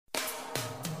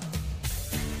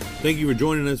Thank you for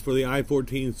joining us for the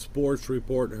I14 Sports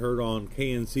Report, heard on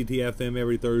KNCT-FM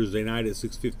every Thursday night at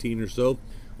 6:15 or so.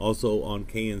 Also on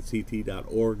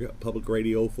knct.org, public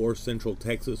radio for Central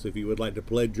Texas. If you would like to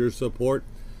pledge your support,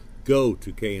 go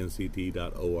to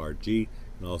knct.org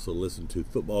and also listen to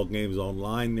football games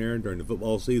online there during the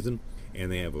football season.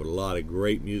 And they have a lot of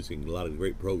great music, a lot of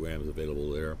great programs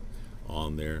available there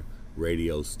on their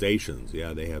radio stations.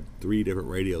 Yeah, they have 3 different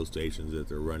radio stations that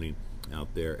they're running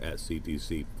out there at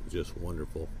CTC. Just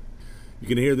wonderful. You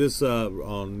can hear this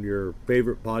on your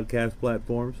favorite podcast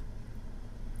platforms.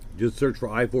 Just search for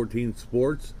I14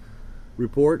 Sports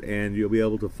Report and you'll be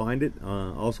able to find it.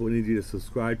 Also, we need you to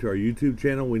subscribe to our YouTube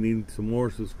channel. We need some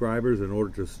more subscribers in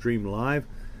order to stream live.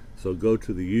 So go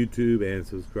to the YouTube and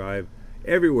subscribe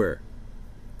everywhere.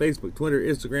 Facebook, Twitter,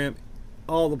 Instagram,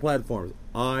 all the platforms.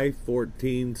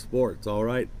 I14 Sports, all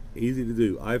right? Easy to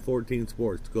do. I14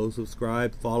 Sports. Go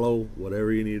subscribe, follow,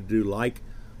 whatever you need to do, like,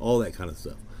 all that kind of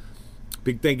stuff.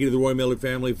 Big thank you to the Roy Miller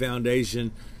Family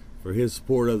Foundation for his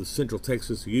support of the Central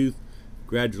Texas youth.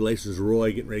 Congratulations,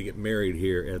 Roy, getting ready to get married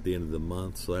here at the end of the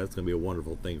month. So that's going to be a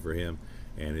wonderful thing for him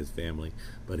and his family.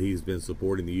 But he's been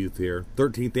supporting the youth here.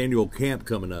 13th annual camp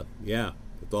coming up. Yeah,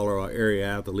 with all our area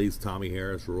athletes, Tommy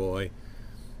Harris, Roy,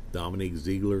 Dominique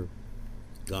Ziegler.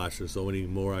 Gosh, there's so many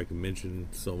more I can mention.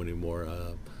 So many more.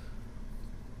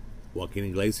 Joaquin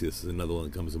Iglesias is another one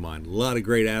that comes to mind. A lot of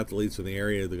great athletes in the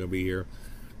area. They're going to be here.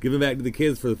 Giving back to the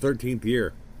kids for the 13th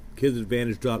year.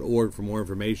 KidsAdvantage.org for more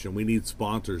information. We need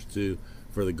sponsors, too,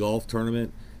 for the golf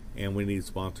tournament. And we need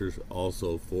sponsors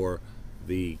also for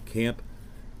the camp.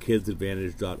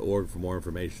 KidsAdvantage.org for more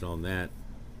information on that.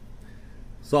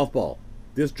 Softball.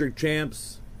 District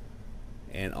champs.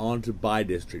 And on to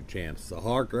by-district champs. The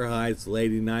Harker Heights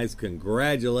Lady Knights.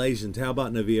 Congratulations. How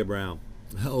about Nevaeh Brown?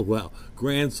 Oh, wow.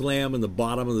 Grand slam in the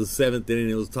bottom of the 7th inning.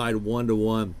 It was tied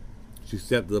 1-1. She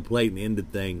stepped to the plate and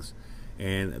ended things.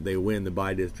 And they win the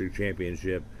by-district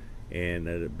championship and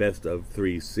a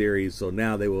best-of-3 series. So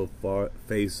now they will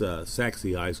face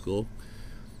Saxe High School.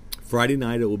 Friday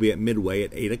night it will be at Midway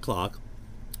at 8 o'clock.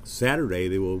 Saturday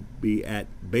they will be at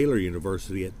Baylor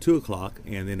University at 2 o'clock.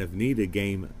 And then if needed,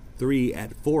 game 3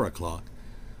 at 4 o'clock.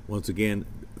 Once again,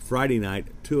 Friday night,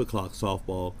 2 o'clock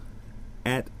softball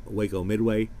at Waco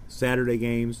Midway. Saturday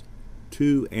games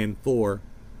 2 and 4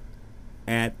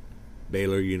 at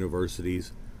Baylor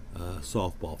University's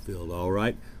softball field. All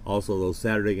right. Also, those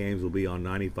Saturday games will be on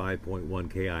 95.1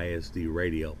 KISD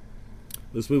radio.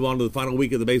 Let's move on to the final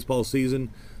week of the baseball season.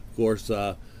 Of course,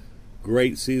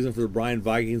 great season for the Bryan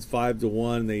Vikings,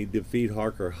 5-1. They defeat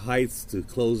Harker Heights to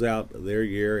close out their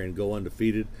year and go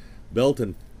undefeated.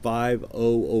 Belton 5-0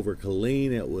 over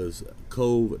Killeen. It was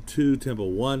Cove 2,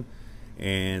 Temple 1.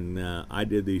 And I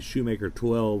did the Shoemaker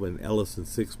 12 and Ellison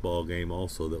 6 ball game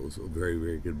also. That was a very,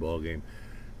 very good ball game.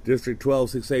 District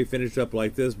 12 6A finished up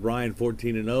like this. Bryan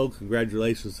 14-0.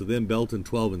 Congratulations to them. Belton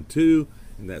 12-2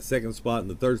 in that second spot. In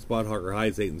the third spot, Harker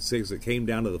Heights 8-6. It came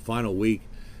down to the final week,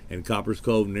 and Coppers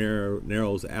Cove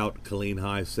narrows out Killeen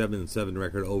High 7-7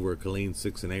 record over Killeen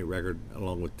 6-8 record,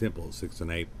 along with Temple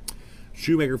 6-8.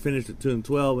 Shoemaker finished at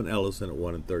 2-12 and Ellison at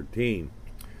 1-13.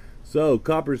 So,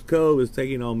 Coppers Cove is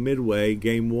taking on Midway.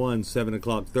 Game 1, 7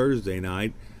 o'clock Thursday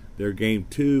night. Their game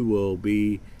 2 will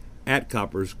be at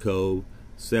Coppers Cove,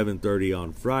 7:30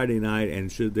 on Friday night.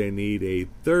 And should they need a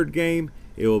third game,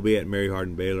 it will be at Mary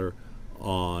Hardin Baylor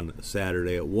on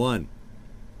Saturday at 1.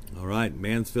 All right,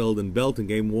 Mansfield and Belton,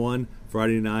 game 1,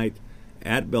 Friday night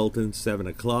at Belton, 7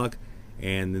 o'clock.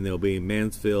 And then there'll be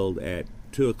Mansfield at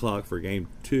 2 o'clock for game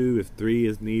 2. If 3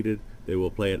 is needed, they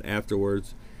will play it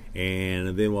afterwards.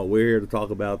 And then what we're here to talk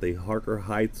about, the Harker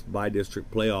Heights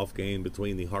by-district playoff game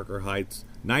between the Harker Heights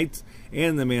Knights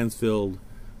and the Mansfield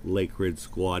Lake Ridge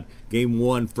squad. Game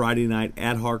 1, Friday night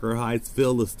at Harker Heights.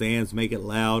 Fill the stands, make it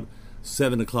loud.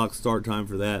 7 o'clock start time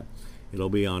for that. It'll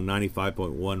be on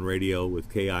 95.1 radio with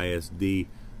KISD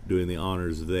doing the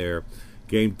honors there.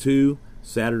 Game 2,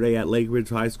 Saturday at Lake Ridge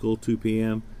High School, 2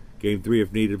 p.m. Game 3,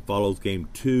 if needed, follows game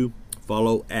 2.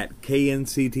 Follow at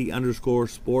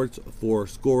KNCT_sports for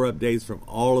score updates from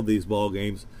all of these ball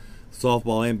games,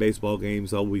 softball and baseball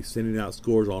games. I'll be sending out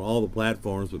scores on all the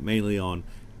platforms, but mainly on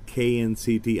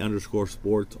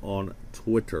KNCT_sports on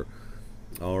Twitter.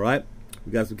 All right,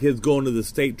 we got some kids going to the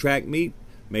state track meet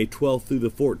May 12th through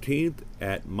the 14th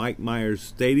at Mike Myers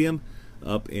Stadium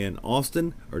up in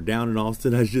Austin, or down in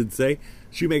Austin, I should say.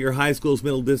 Shoemaker High School's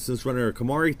middle distance runner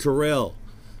Kamari Terrell,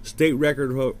 state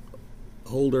record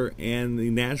holder and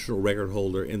the national record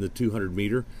holder in the 200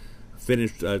 meter,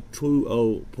 finished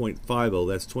 20.50.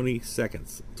 That's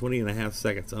 20 and a half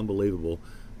seconds. Unbelievable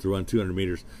to run 200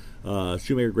 meters.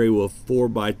 Shoemaker Gray Wolf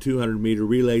 4x200 meter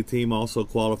relay team also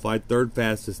qualified, third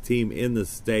fastest team in the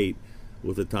state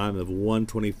with a time of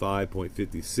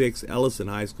 1:25.56. Ellison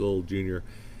High School junior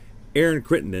Aaron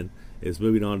Crittenden is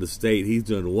moving on to state. He's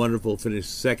doing wonderful.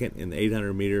 Finished second in the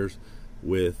 800 meters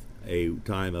with a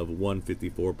time of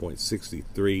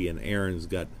 1:54.63, and Aaron's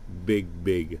got big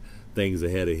things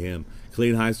ahead of him.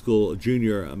 Killeen High School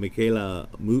junior Michaela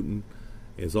Mouton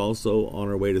is also on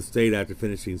her way to state after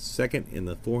finishing second in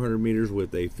the 400 meters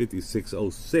with a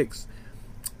 56.06.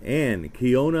 And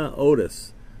Keona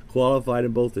Otis qualified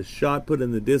in both the shot put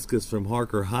and the discus from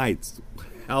Harker Heights.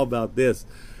 How about this?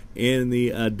 In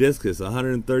the discus,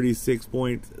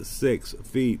 136.6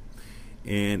 feet.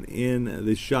 And in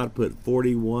the shot put,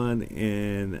 41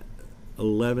 and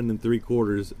 11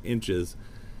 3/4 inches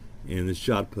in the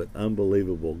shot put.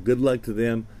 Unbelievable. Good luck to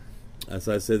them. As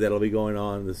I said, that'll be going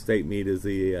on. The state meet is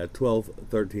the 12th,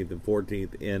 13th, and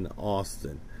 14th in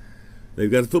Austin. They've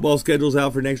got the football schedules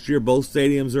out for next year. Both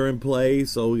stadiums are in play,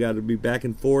 so we got to be back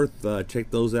and forth. Check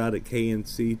those out at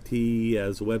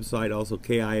KNCT's website, also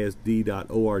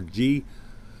KISD.org. They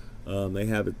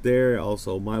have it there.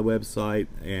 Also, my website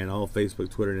and all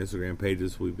Facebook, Twitter, and Instagram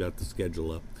pages. We've got the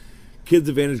schedule up. Kids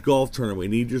Advantage Golf Tournament. We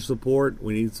need your support.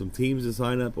 We need some teams to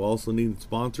sign up. We also need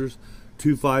sponsors.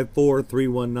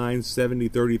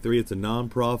 254-319-7033. It's a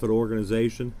nonprofit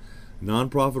organization.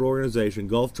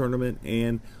 Golf tournament,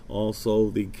 and also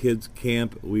the kids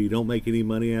camp. We don't make any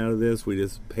money out of this. We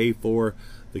just pay for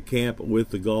the camp with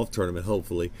the golf tournament.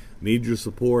 Hopefully, need your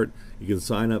support. You can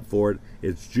sign up for it.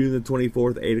 It's June the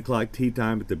 24th, 8 o'clock tee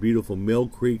time at the beautiful Mill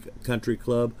Creek Country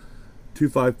Club.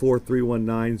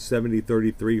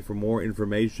 254-319-7033 for more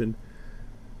information.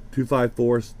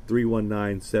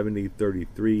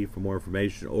 254-319-7033 for more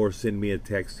information, or send me a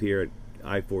text here at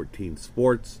i14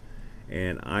 Sports,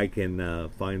 and I can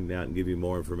find out and give you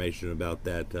more information about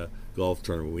that golf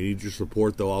tournament. We need your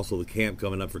support, though. Also, the camp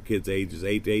coming up for kids ages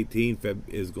 8 to 18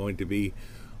 is going to be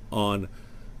on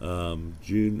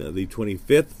June the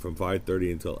 25th from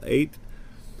 5:30 until 8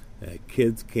 at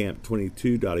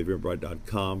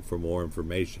kidscamp22.eventbrite.com for more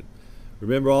information.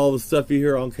 Remember all the stuff you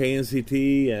hear on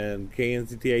KNCT and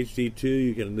KNCT HD2.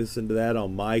 You can listen to that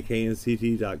on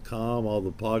myknct.com. All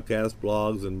the podcast,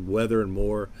 blogs, and weather and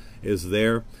more is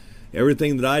there.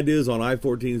 Everything that I do is on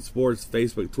i14 Sports,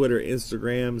 Facebook, Twitter,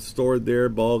 Instagram, stored there,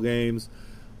 ball games,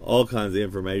 all kinds of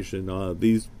information.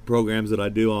 These programs that I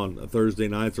do on Thursday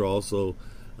nights are also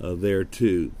there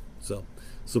too. So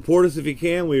support us if you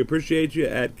can. We appreciate you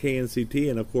at KNCT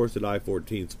and, of course, at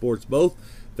i14 Sports both.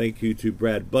 Thank you to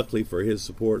Brad Wkly for his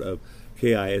support of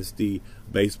KISD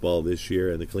baseball this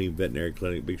year and the Killeen Veterinary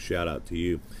Clinic. Big shout out to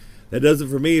you. That does it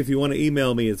for me. If you want to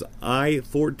email me, it's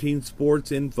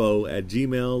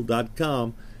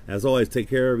i14sportsinfo@gmail.com. As always, take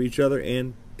care of each other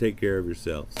and take care of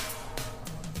yourselves.